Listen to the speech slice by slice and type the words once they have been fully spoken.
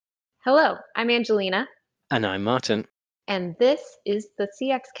Hello, I'm Angelina, And I'm Martin. and this is the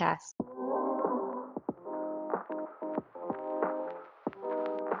CX Cast.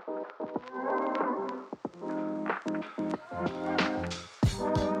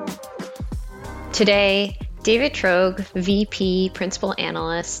 Today, David Truog, VP Principal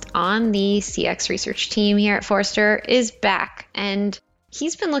Analyst on the CX research team here at Forrester, is back, and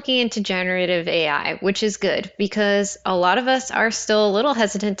he's been looking into generative AI, which is good because a lot of us are still a little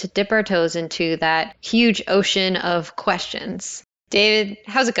hesitant to dip our toes into that huge ocean of questions. David,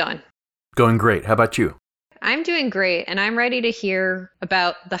 how's it going? Going great. How about you? I'm doing great, and I'm ready to hear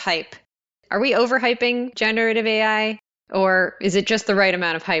about the hype. Are we overhyping generative AI, or is it just the right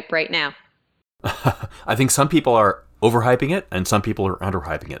amount of hype right now? I think some people are overhyping it and some people are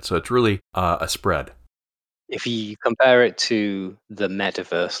underhyping it. So it's really a spread. If you compare it to the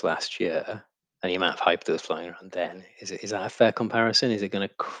metaverse last year and the amount of hype that was flying around then, is that a fair comparison? Is it going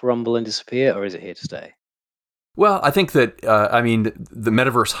to crumble and disappear, or is it here to stay? Well, I think that, the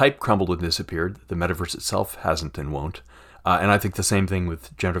metaverse hype crumbled and disappeared. The metaverse itself hasn't and won't. And I think the same thing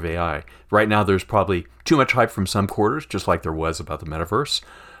with generative AI. Right now, there's probably too much hype from some quarters, just like there was about the metaverse.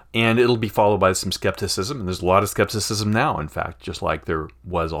 And it'll be followed by some skepticism. And there's a lot of skepticism now, in fact, just like there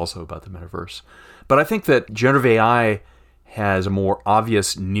was also about the metaverse. But I think that generative AI has a more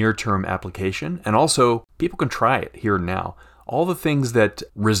obvious near-term application. And also, people can try it here and now. All the things that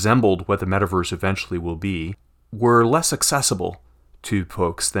resembled what the metaverse eventually will be were less accessible to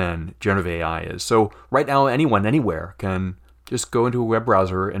folks than generative AI is. So right now, anyone, anywhere can just go into a web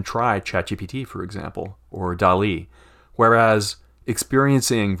browser and try ChatGPT, for example, or DALL-E. Whereas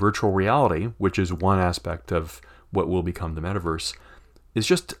experiencing virtual reality, which is one aspect of what will become the metaverse, is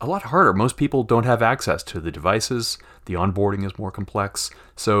just a lot harder. Most people don't have access to the devices. The onboarding is more complex.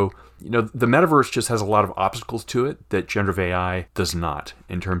 So, the metaverse just has a lot of obstacles to it that generative AI does not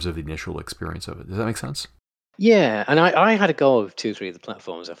in terms of the initial experience of it. Does that make sense? Yeah, and I had a go of two or three of the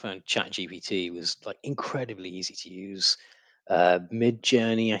platforms. I found ChatGPT was like incredibly easy to use.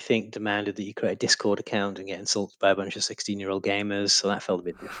 Mid-Journey, I think, demanded that you create a Discord account and get insulted by a bunch of 16-year-old gamers, so that felt a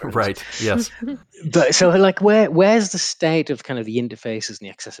bit different. Right. Yes. But so, like, where's the state of kind of the interfaces and the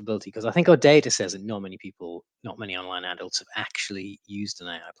accessibility? Because I think our data says that not many people, not many online adults, have actually used an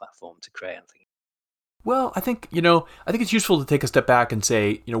AI platform to create anything. Well, I think it's useful to take a step back and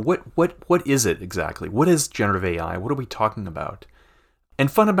say, what is it exactly? What is generative AI? What are we talking about?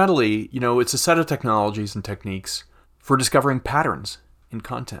 And fundamentally, it's a set of technologies and techniques for discovering patterns in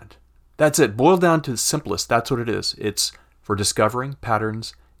content. That's it. Boiled down to the simplest, that's what it is. It's for discovering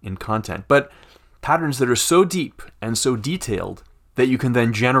patterns in content, but patterns that are so deep and so detailed that you can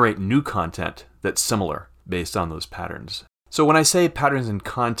then generate new content that's similar based on those patterns. So when I say patterns in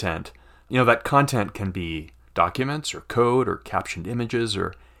content, that content can be documents or code or captioned images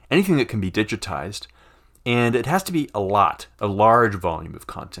or anything that can be digitized. And it has to be a large volume of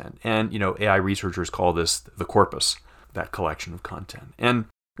content. And, AI researchers call this the corpus, that collection of content. And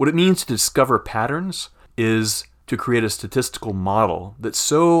what it means to discover patterns is to create a statistical model that's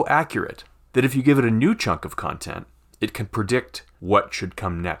so accurate that if you give it a new chunk of content, it can predict what should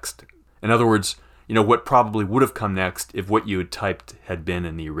come next. In other words, what probably would have come next if what you had typed had been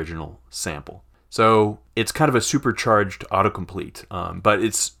in the original sample. So it's kind of a supercharged autocomplete, but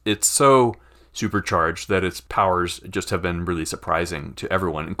it's so supercharged that its powers just have been really surprising to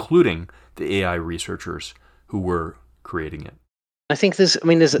everyone, including the AI researchers who were creating it. I think there's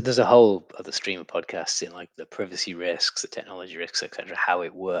a whole other stream of podcasts in like the privacy risks, the technology risks, etc., how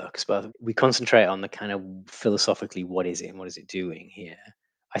it works. But we concentrate on the kind of philosophically, what is it and what is it doing here?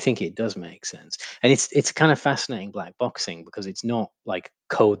 I think it does make sense, and it's kind of fascinating black boxing because it's not like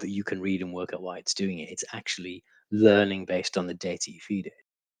code that you can read and work out why it's doing it. It's actually learning based on the data you feed it.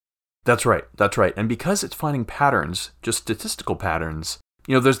 That's right. And because it's finding patterns, just statistical patterns,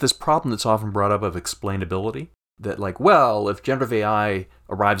 there's this problem that's often brought up of explainability. That if generative AI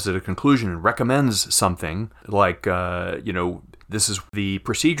arrives at a conclusion and recommends something like, this is the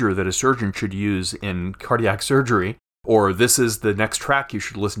procedure that a surgeon should use in cardiac surgery, or this is the next track you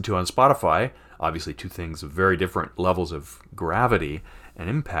should listen to on Spotify, obviously two things of very different levels of gravity and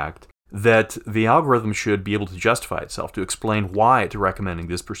impact, that the algorithm should be able to justify itself, to explain why it's recommending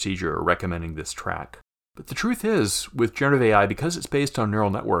this procedure or recommending this track. But the truth is, with generative AI, because it's based on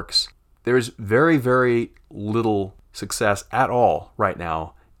neural networks, there's very, very little success at all right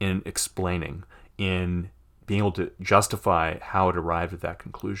now in explaining, in being able to justify how it arrived at that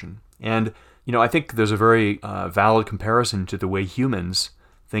conclusion. And, I think there's a very valid comparison to the way humans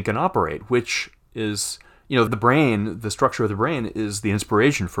think and operate, which is, the brain, the structure of the brain is the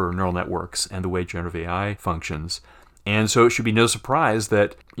inspiration for neural networks and the way generative AI functions. And so it should be no surprise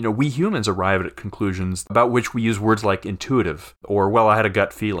that, we humans arrive at conclusions about which we use words like intuitive or, well, I had a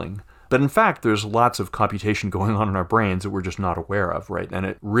gut feeling. But in fact, there's lots of computation going on in our brains that we're just not aware of, right? And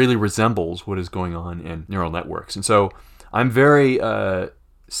it really resembles what is going on in neural networks. And so I'm very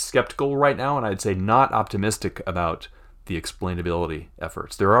skeptical right now, and I'd say not optimistic about the explainability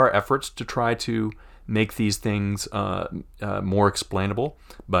efforts. There are efforts to try to make these things more explainable,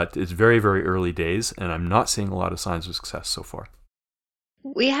 but it's very, very early days, and I'm not seeing a lot of signs of success so far.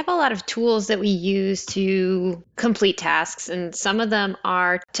 We have a lot of tools that we use to complete tasks, and some of them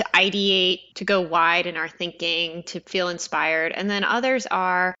are to ideate, to go wide in our thinking, to feel inspired. And then others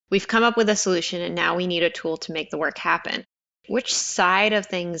are, we've come up with a solution and now we need a tool to make the work happen. Which side of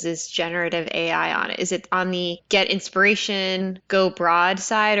things is generative AI on? Is it on the get inspiration, go broad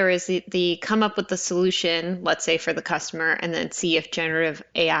side, or is it the come up with the solution, let's say for the customer, and then see if generative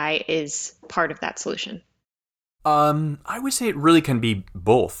AI is part of that solution? I would say it really can be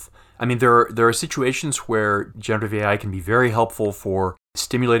both. I mean, there are situations where generative AI can be very helpful for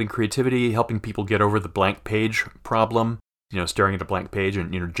stimulating creativity, helping people get over the blank page problem, staring at a blank page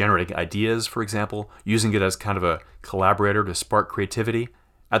and, generating ideas, for example, using it as kind of a collaborator to spark creativity.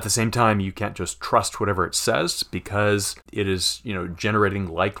 At the same time, you can't just trust whatever it says because it is, generating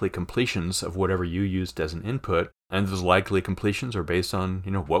likely completions of whatever you used as an input. And those likely completions are based on,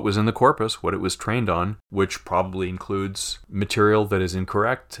 what was in the corpus, what it was trained on, which probably includes material that is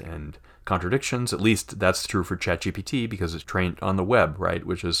incorrect and contradictions. At least that's true for ChatGPT because it's trained on the web, right?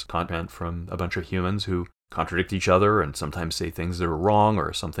 Which is content from a bunch of humans who contradict each other and sometimes say things that are wrong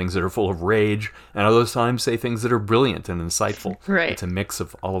or some things that are full of rage and other times say things that are brilliant and insightful. Right. It's a mix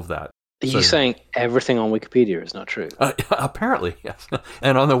of all of that. Are you saying everything on Wikipedia is not true? Apparently, yes.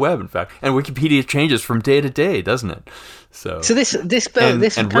 And on the web, in fact. And Wikipedia changes from day to day, doesn't it? So this and kind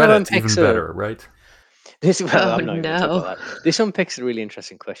Reddit's of even better, right? I'm not even going to talk about that. This unpicks a really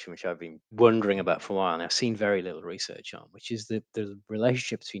interesting question, which I've been wondering about for a while, and I've seen very little research on, which is the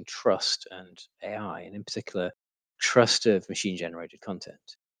relationship between trust and AI, and in particular, trust of machine-generated content.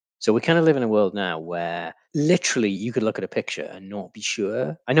 So we kind of live in a world now where literally you could look at a picture and not be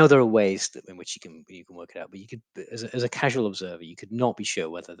sure. I know there are ways in which you can work it out, but you could, as a casual observer, you could not be sure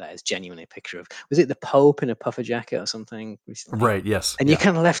whether that is genuinely a picture of, was it the Pope in a puffer jacket or something recently? Right, yes. And you're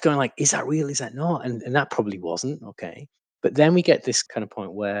kind of left going like, is that real? Is that not? And that probably wasn't. Okay. But then we get this kind of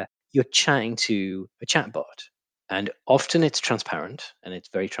point where you're chatting to a chatbot. And often it's transparent, and it's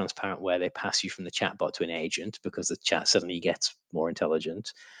very transparent where they pass you from the chatbot to an agent because the chat suddenly gets more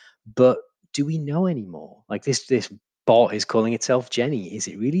intelligent. But do we know anymore? Like this bot is calling itself Jenny. Is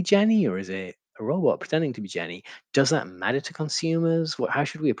it really Jenny, or is it a robot pretending to be Jenny? Does that matter to consumers? How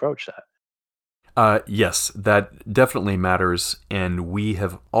should we approach that? Yes, that definitely matters, and we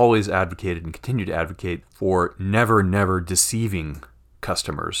have always advocated and continue to advocate for never deceiving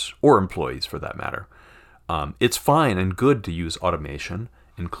customers or employees, for that matter. It's fine and good to use automation,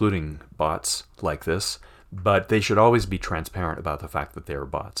 including bots like this, but they should always be transparent about the fact that they are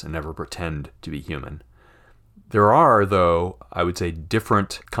bots and never pretend to be human. There are, though, I would say,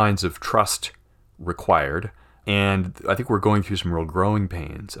 different kinds of trust required, and I think we're going through some real growing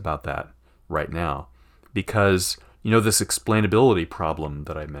pains about that right now, because, this explainability problem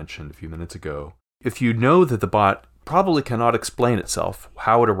that I mentioned a few minutes ago, if you know that the bot probably cannot explain itself,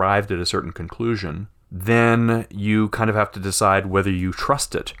 how it arrived at a certain conclusion, then you kind of have to decide whether you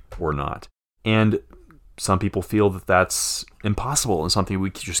trust it or not. And some people feel that that's impossible and something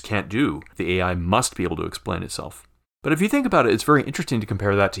we just can't do. The AI must be able to explain itself. But if you think about it, it's very interesting to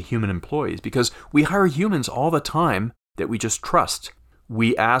compare that to human employees, because we hire humans all the time that we just trust.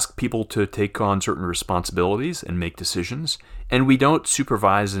 We ask people to take on certain responsibilities and make decisions, and we don't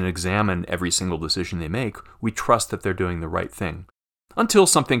supervise and examine every single decision they make. We trust that they're doing the right thing. Until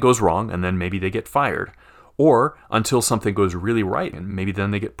something goes wrong, and then maybe they get fired. Or until something goes really right, and maybe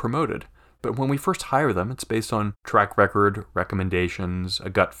then they get promoted. But when we first hire them, it's based on track record, recommendations, a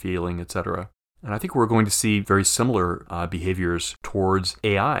gut feeling, etc. And I think we're going to see very similar behaviors towards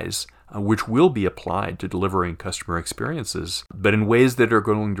AIs, which will be applied to delivering customer experiences, but in ways that are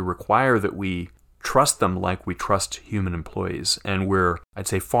going to require that we trust them like we trust human employees. And we're, I'd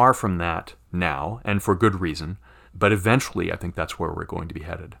say, far from that now, and for good reason. But eventually, I think that's where we're going to be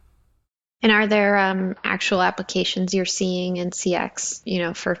headed. And are there actual applications you're seeing in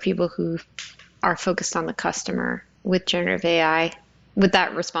CX, for people who are focused on the customer with generative AI, with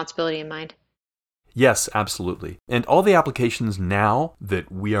that responsibility in mind? Yes, absolutely. And all the applications now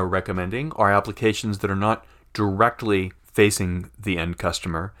that we are recommending are applications that are not directly facing the end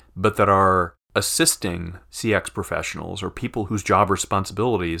customer, but that are assisting CX professionals or people whose job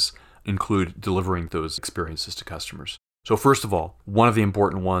responsibilities include delivering those experiences to customers. So first of all, one of the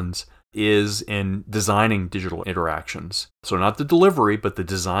important ones is in designing digital interactions. So not the delivery, but the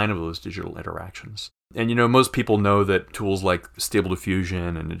design of those digital interactions. And most people know that tools like Stable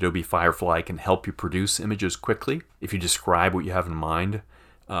Diffusion and Adobe Firefly can help you produce images quickly if you describe what you have in mind.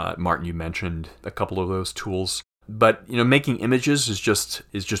 Martin, you mentioned a couple of those tools. But making images is just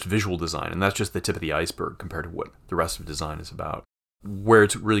visual design, and that's just the tip of the iceberg compared to what the rest of design is about. Where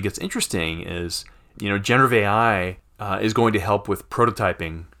it really gets interesting is, generative AI is going to help with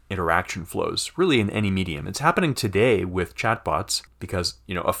prototyping interaction flows, really in any medium. It's happening today with chatbots because,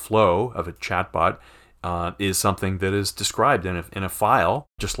 a flow of a chatbot is something that is described in a file,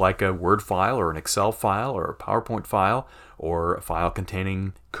 just like a Word file or an Excel file or a PowerPoint file or a file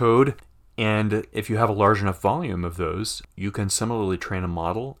containing code. And if you have a large enough volume of those, you can similarly train a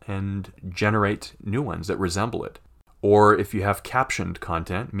model and generate new ones that resemble it. Or if you have captioned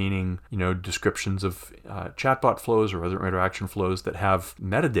content, meaning descriptions of chatbot flows or other interaction flows that have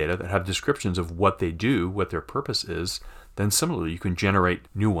metadata, that have descriptions of what they do, what their purpose is, then similarly you can generate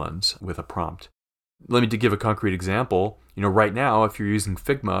new ones with a prompt. Let me give a concrete example. Right now, if you're using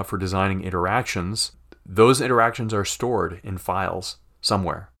Figma for designing interactions, those interactions are stored in files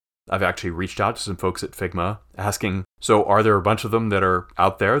somewhere. I've actually reached out to some folks at Figma asking, so are there a bunch of them that are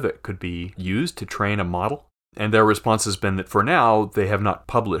out there that could be used to train a model? And their response has been that for now, they have not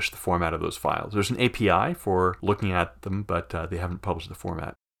published the format of those files. There's an API for looking at them, but they haven't published the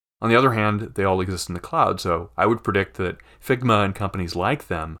format. On the other hand, they all exist in the cloud, so I would predict that Figma and companies like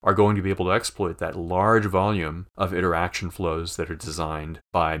them are going to be able to exploit that large volume of interaction flows that are designed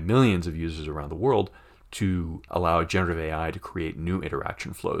by millions of users around the world to allow generative AI to create new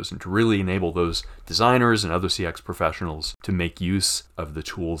interaction flows and to really enable those designers and other CX professionals to make use of the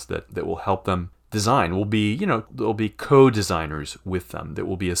tools that will help them design. There'll be co-designers with them that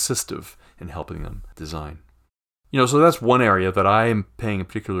will be assistive in helping them design. So that's one area that I am paying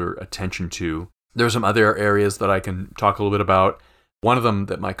particular attention to. There are some other areas that I can talk a little bit about. One of them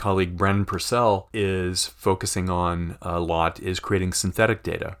that my colleague Brennan Purcell is focusing on a lot is creating synthetic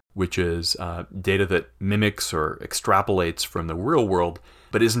data, which is data that mimics or extrapolates from the real world,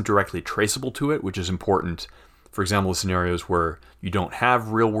 but isn't directly traceable to it, which is important. For example, scenarios where you don't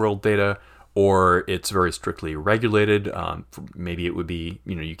have real world data, or it's very strictly regulated. Maybe it would be,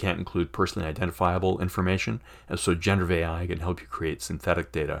 you can't include personally identifiable information. And so generative AI can help you create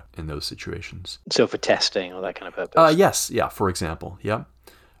synthetic data in those situations. So for testing or that kind of purpose? Yes. Yeah, for example. Yeah.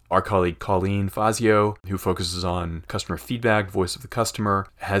 Our colleague Colleen Fazio, who focuses on customer feedback, voice of the customer,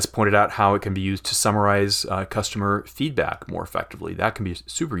 has pointed out how it can be used to summarize customer feedback more effectively. That can be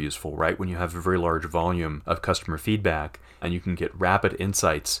super useful, right? When you have a very large volume of customer feedback and you can get rapid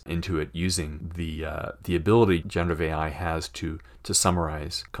insights into it using the ability generative AI has to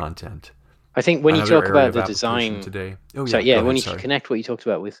summarize content. I think when you talk about the design today, when you connect what you talked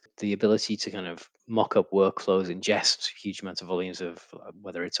about with the ability to kind of mock up workflows, ingest huge amounts of volumes of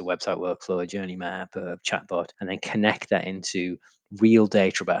whether it's a website workflow, a journey map, a chatbot, and then connect that into real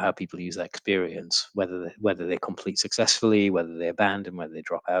data about how people use that experience, whether they complete successfully, whether they abandon, whether they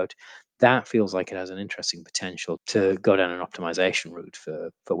drop out. That feels like it has an interesting potential to go down an optimization route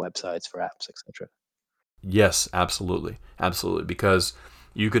for websites, for apps, etc. Yes, absolutely, because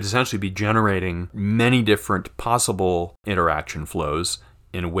you could essentially be generating many different possible interaction flows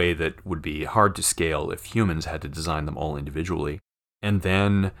in a way that would be hard to scale if humans had to design them all individually, and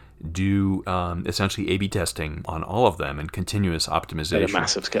then do essentially A/B testing on all of them and continuous optimization. At a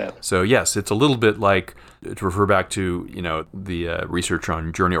massive scale. So yes, it's a little bit like, to refer back to the research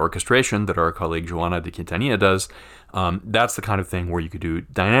on journey orchestration that our colleague Joana de Quintanilla does. That's the kind of thing where you could do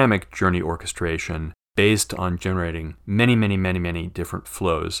dynamic journey orchestration based on generating many, many, many, many different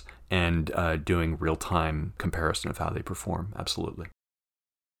flows and doing real-time comparison of how they perform. Absolutely.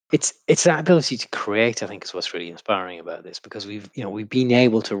 It's that ability to create, I think, is what's really inspiring about this, because we've been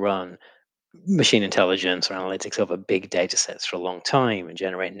able to run machine intelligence or analytics over big data sets for a long time and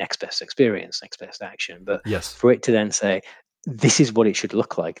generate next best experience, next best action. But yes, for it to then say, this is what it should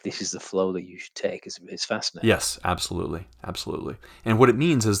look like, this is the flow that you should take, is fascinating. Yes, absolutely. And what it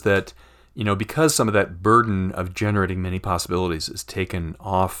means is that because some of that burden of generating many possibilities is taken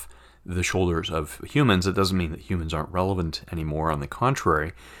off the shoulders of humans, it doesn't mean that humans aren't relevant anymore. On the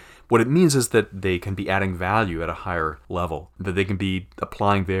contrary, what it means is that they can be adding value at a higher level, that they can be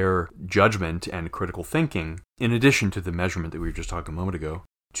applying their judgment and critical thinking, in addition to the measurement that we were just talking a moment ago,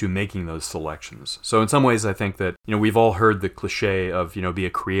 to making those selections. So in some ways, I think that, we've all heard the cliche of, be a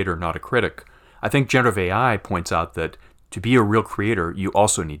creator, not a critic. I think generative AI points out that to be a real creator, you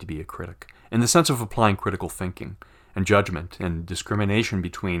also need to be a critic, in the sense of applying critical thinking. and judgment and discrimination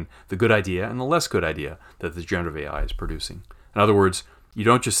between the good idea and the less good idea that the generative AI is producing. In other words, you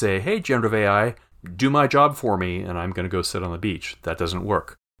don't just say, hey, generative AI, do my job for me, and I'm going to go sit on the beach. That doesn't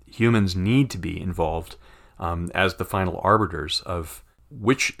work. Humans need to be involved as the final arbiters of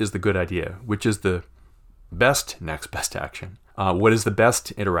which is the good idea, which is the best next best action, what is the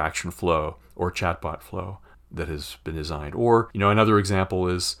best interaction flow or chatbot flow that has been designed. Or, another example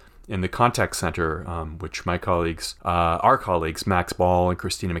is in the contact center, which my colleagues, our colleagues, Max Ball and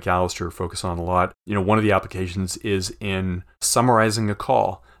Christina McAllister focus on a lot. One of the applications is in summarizing a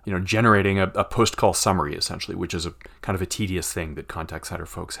call, generating a post-call summary, essentially, which is a kind of a tedious thing that contact center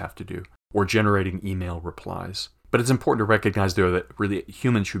folks have to do, or generating email replies. But it's important to recognize there that really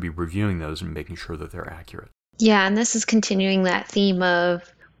humans should be reviewing those and making sure that they're accurate. Yeah, and this is continuing that theme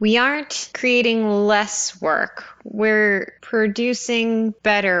of we aren't creating less work. We're producing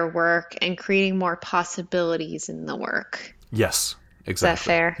better work and creating more possibilities in the work. Yes, exactly. Is that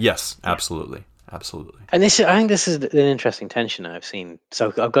fair? Yes, absolutely. Absolutely. And I think this is an interesting tension I've seen.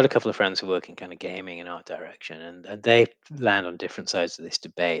 So I've got a couple of friends who work in kind of gaming and art direction, and they land on different sides of this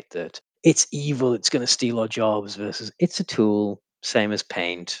debate that it's evil, it's going to steal our jobs versus it's a tool, same as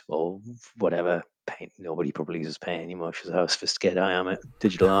paint or whatever. Paint, nobody probably uses paint anymore, which is how sophisticated I am at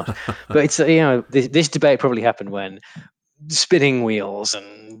digital art. But it's, this debate probably happened when spinning wheels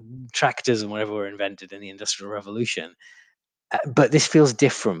and tractors and whatever were invented in the Industrial Revolution. But this feels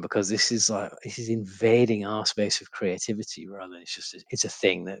different because this is invading our space of creativity rather than it's a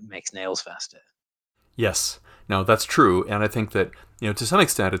thing that makes nails faster. Yes, no, that's true. And I think that, to some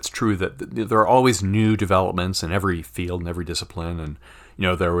extent, it's true that there are always new developments in every field and every discipline. And,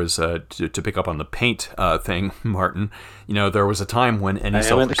 there was, to pick up on the paint thing, Martin, there was a time when any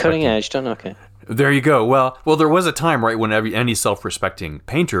I'm at the cutting edge, don't okay. There you go. Well, there was a time, right, when any self-respecting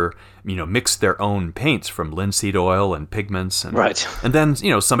painter, mixed their own paints from linseed oil and pigments. And, right. And then,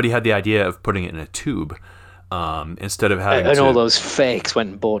 somebody had the idea of putting it in a tube. Instead of having and all those fakes went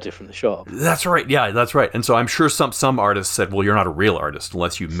and bought it from the shop. That's right. Yeah, that's right. And so I'm sure some artists said, well, you're not a real artist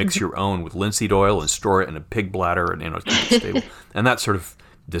unless you mix your own with linseed oil and store it in a pig bladder and keep it stable. And that sort of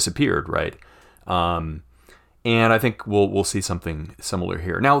disappeared, right? And I think we'll see something similar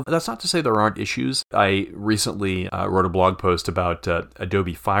here. Now, that's not to say there aren't issues. I recently wrote a blog post about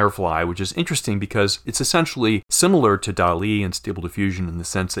Adobe Firefly, which is interesting because it's essentially similar to DALL-E and Stable Diffusion in the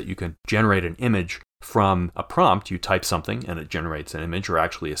sense that you can generate an image from a prompt. You type something and it generates an image, or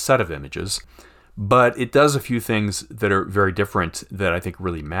actually a set of images. But it does a few things that are very different that I think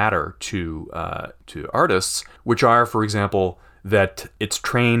really matter to artists, which are, for example, that it's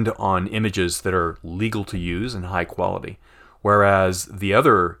trained on images that are legal to use and high quality, whereas the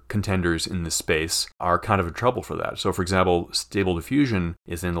other contenders in this space are kind of in trouble for that. So, for example, Stable Diffusion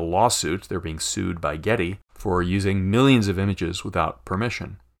is in a lawsuit. They're being sued by Getty for using millions of images without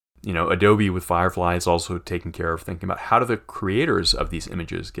permission. Adobe with Firefly is also taking care of thinking about how do the creators of these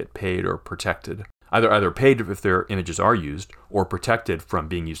images get paid or protected. Either paid if their images are used, or protected from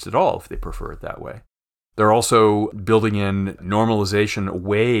being used at all if they prefer it that way. They're also building in normalization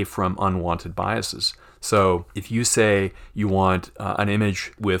away from unwanted biases. So if you say you want an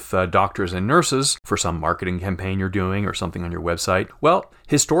image with doctors and nurses for some marketing campaign you're doing or something on your website, well,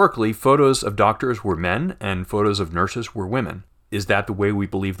 historically, photos of doctors were men and photos of nurses were women. Is that the way we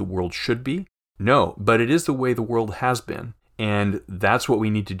believe the world should be? No, but it is the way the world has been. And that's what we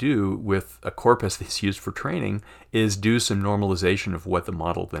need to do with a corpus that's used for training, is do some normalization of what the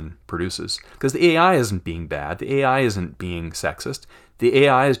model then produces. Because the AI isn't being bad. The AI isn't being sexist. The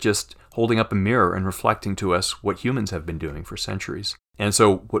AI is just holding up a mirror and reflecting to us what humans have been doing for centuries. And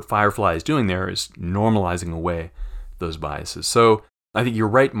so what Firefly is doing there is normalizing away those biases. So I think you're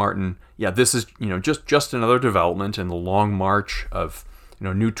right, Martin. Yeah, this is just another development in the long march of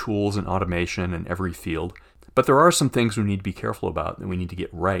new tools and automation in every field. But there are some things we need to be careful about that we need to get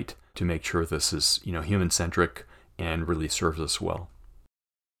right to make sure this is human-centric and really serves us well.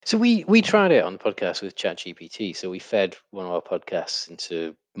 So we tried it on the podcast with ChatGPT. So we fed one of our podcasts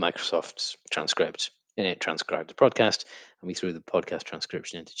into Microsoft's transcript, and it transcribed the podcast, and we threw the podcast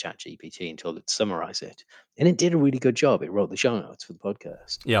transcription into ChatGPT and told it to summarize it. And it did a really good job. It wrote the show notes for the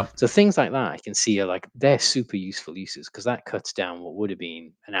podcast. Yeah. So things like that I can see are they're super useful uses, because that cuts down what would have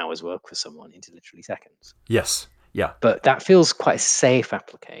been an hour's work for someone into literally seconds. Yes. Yeah. But that feels quite a safe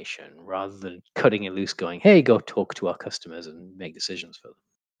application rather than cutting it loose going, hey, go talk to our customers and make decisions for them.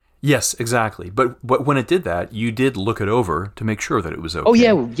 Yes, exactly. But when it did that, you did look it over to make sure that it was okay.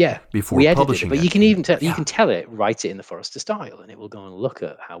 Oh yeah. Before we publishing edited it, but it. you can even you can tell it, write it in the Forrester style, and it will go and look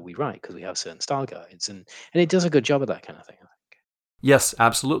at how we write, because we have certain style guides, and it does a good job of that kind of thing, I think. Yes,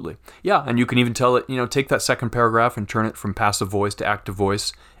 absolutely. Yeah, and you can even tell it, take that second paragraph and turn it from passive voice to active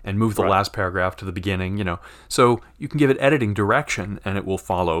voice and move the last paragraph to the beginning, So you can give it editing direction and it will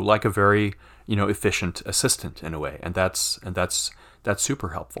follow like a very, efficient assistant in a way. And that's super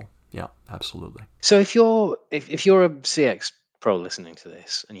helpful. Yeah, absolutely. So if you're a CX pro listening to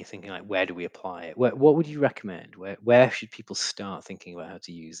this and you're thinking like, where do we apply it? What would you recommend? Where should people start thinking about how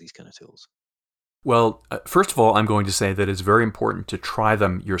to use these kind of tools? Well, first of all, I'm going to say that it's very important to try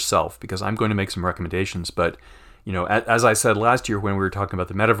them yourself because I'm going to make some recommendations. But, as I said last year when we were talking about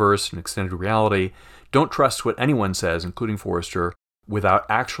the metaverse and extended reality, don't trust what anyone says, including Forrester, without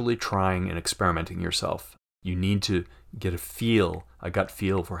actually trying and experimenting yourself. You need to get a gut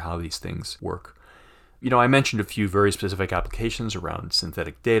feel for how these things work. I mentioned a few very specific applications around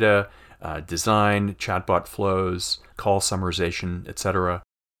synthetic data, design, chatbot flows, call summarization, etc.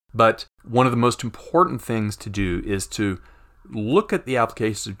 But one of the most important things to do is to look at the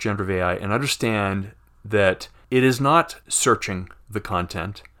applications of generative AI and understand that it is not searching the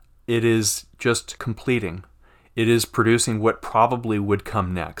content. It is just completing. It is producing what probably would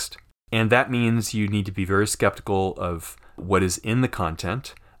come next. And that means you need to be very skeptical of what is in the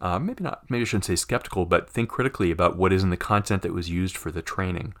content. Maybe I shouldn't say skeptical, but think critically about what is in the content that was used for the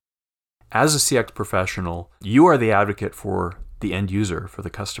training. As a CX professional, you are the advocate for the end user, for the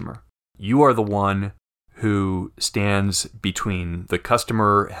customer. You are the one who stands between the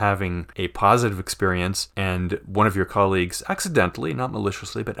customer having a positive experience and one of your colleagues accidentally, not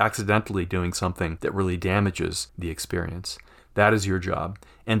maliciously, but accidentally doing something that really damages the experience. That is your job.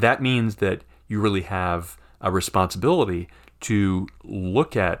 And that means that you really have a responsibility to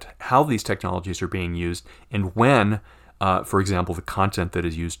look at how these technologies are being used and when, for example, the content that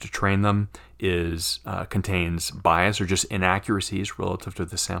is used to train them contains bias or just inaccuracies relative to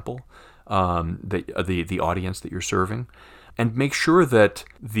the sample, the audience that you're serving, and make sure that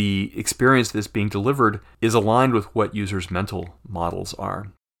the experience that's being delivered is aligned with what users' mental models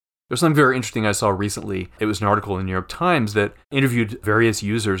are. There's something very interesting I saw recently. It was an article in the New York Times that interviewed various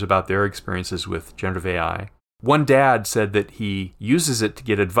users about their experiences with generative AI. One dad said that he uses it to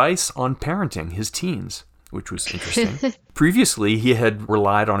get advice on parenting his teens, which was interesting. Previously, he had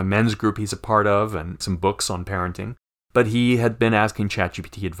relied on a men's group he's a part of and some books on parenting, but he had been asking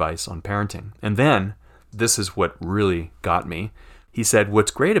ChatGPT advice on parenting. And then, this is what really got me, he said,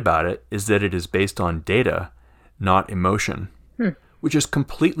 what's great about it is that it is based on data, not emotion, which is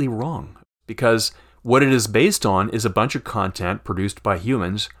completely wrong, because what it is based on is a bunch of content produced by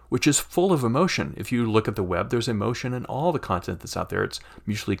humans, which is full of emotion. If you look at the web, there's emotion in all the content that's out there. It's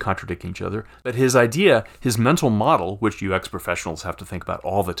mutually contradicting each other. But his idea, his mental model, which UX professionals have to think about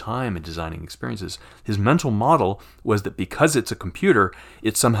all the time in designing experiences, his mental model was that because it's a computer,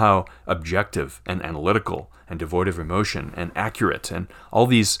 it's somehow objective and analytical and devoid of emotion and accurate and all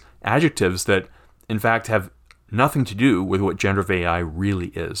these adjectives that, in fact, have nothing to do with what generative AI really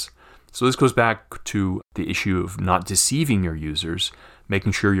is. So this goes back to the issue of not deceiving your users,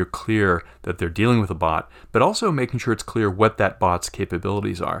 making sure you're clear that they're dealing with a bot, but also making sure it's clear what that bot's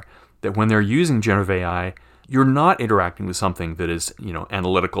capabilities are. That when they're using generative AI, you're not interacting with something that is,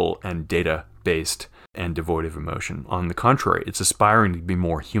 analytical and data-based and devoid of emotion. On the contrary, it's aspiring to be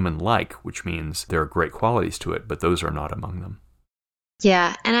more human-like, which means there are great qualities to it, but those are not among them.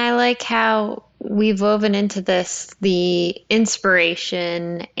 Yeah, and I like how we've woven into this the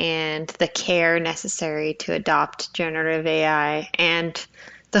inspiration and the care necessary to adopt generative AI and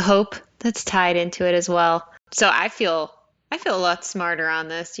the hope that's tied into it as well. So I feel a lot smarter on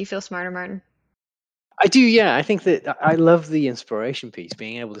this. Do you feel smarter, Martin? I do, yeah. I think that I love the inspiration piece,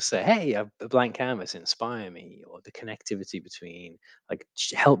 being able to say, hey, a blank canvas, inspire me, or the connectivity between, like,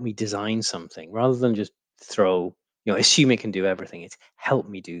 help me design something, rather than just throw, assume it can do everything. It's help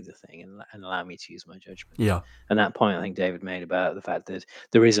me do the thing and allow me to use my judgment. Yeah. And that point I think David made about the fact that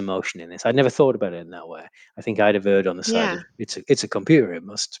there is emotion in this. I'd never thought about it in that way. I think I'd have erred on the side of it's a computer, it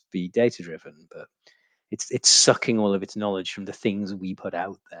must be data driven, but it's sucking all of its knowledge from the things we put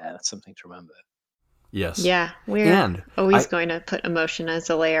out there. That's something to remember. Yes. Yeah, we're always going to put emotion as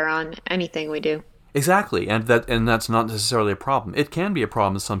a layer on anything we do. Exactly, and that's not necessarily a problem. It can be a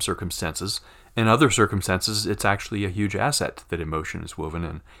problem in some circumstances. In other circumstances, it's actually a huge asset that emotion is woven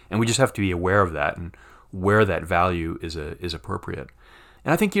in, and we just have to be aware of that and where that value is appropriate.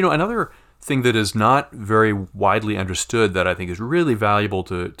 And I think another thing that is not very widely understood that I think is really valuable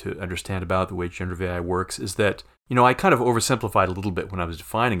to understand about the way generative AI works is that I kind of oversimplified a little bit when I was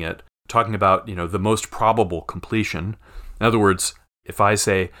defining it, talking about the most probable completion. In other words, if I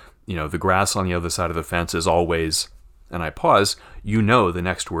say the grass on the other side of the fence is always, and I pause, the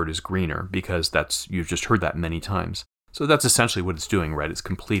next word is greener because you've just heard that many times. So that's essentially what it's doing, right? It's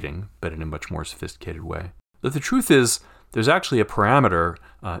completing, but in a much more sophisticated way. But the truth is, there's actually a parameter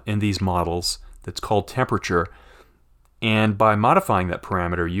in these models that's called temperature. And by modifying that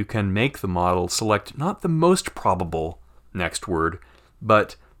parameter, you can make the model select not the most probable next word,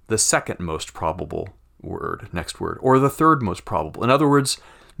 but the second most probable word, next word, or the third most probable. In other words,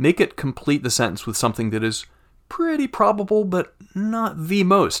 make it complete the sentence with something that is pretty probable, but not the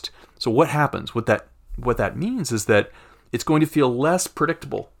most. So what happens? What that means is that it's going to feel less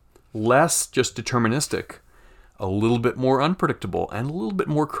predictable, less just deterministic, a little bit more unpredictable, and a little bit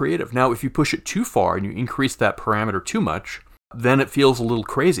more creative. Now, if you push it too far and you increase that parameter too much, then it feels a little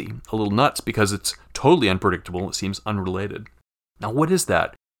crazy, a little nuts, because it's totally unpredictable and it seems unrelated. Now, what is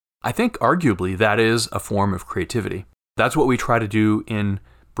that? I think arguably that is a form of creativity. That's what we try to do in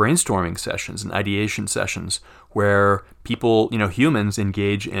brainstorming sessions and ideation sessions, where people, humans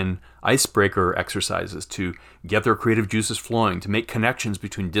engage in icebreaker exercises to get their creative juices flowing, to make connections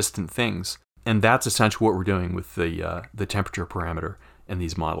between distant things. And that's essentially what we're doing with the temperature parameter in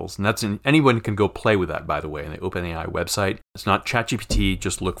these models. And anyone can go play with that, by the way, in the OpenAI website. It's not ChatGPT,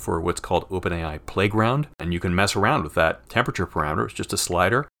 just look for what's called OpenAI Playground, and you can mess around with that temperature parameter. It's just a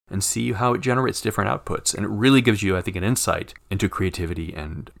slider, and see how it generates different outputs. And it really gives you, I think, an insight into creativity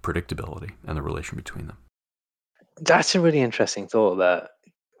and predictability and the relation between them. That's a really interesting thought. That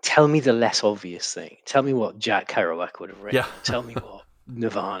tell me the less obvious thing. Tell me what Jack Kerouac would have written. Yeah. Tell me what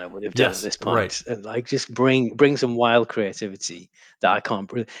Nirvana would have done at this point. Right. And just bring some wild creativity that I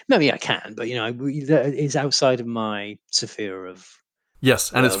can't. Maybe I can, but it's outside of my sphere of.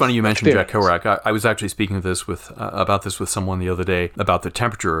 Yes, and it's funny you mentioned Jack experience. Kerouac. I was actually speaking about this with someone the other day about the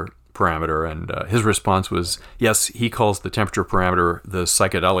temperature parameter, and his response was, yes, he calls the temperature parameter the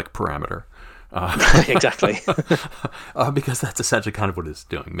psychedelic parameter. Exactly. Because that's essentially kind of what it's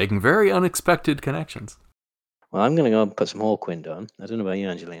doing, making very unexpected connections. Well, I'm going to go and put some Hawkwind on. I don't know about you,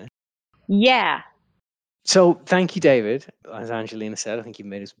 Angelina. Yeah. So thank you, David. As Angelina said, I think you've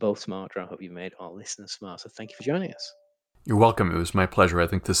made us both smarter. I hope you've made our listeners smart. So thank you for joining us. You're welcome. It was my pleasure. I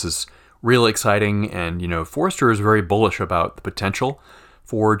think this is really exciting. And, Forrester is very bullish about the potential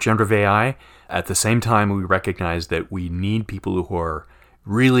for generative AI. At the same time, we recognize that we need people who are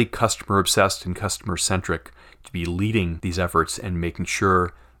really customer obsessed and customer centric to be leading these efforts and making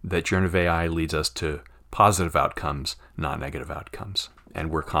sure that generative AI leads us to positive outcomes, not negative outcomes. And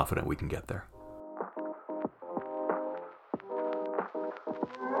we're confident we can get there.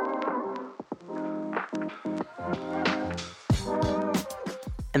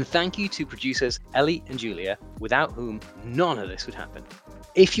 And thank you to producers Ellie and Julia, without whom none of this would happen.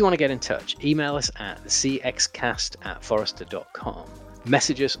 If you want to get in touch, email us at cxcast@forrester.com.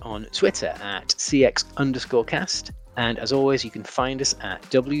 Message us on Twitter at cx_cast. And as always, you can find us at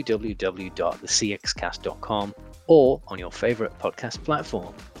www.thecxcast.com or on your favorite podcast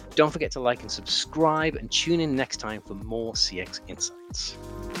platform. Don't forget to like and subscribe, and tune in next time for more CX insights.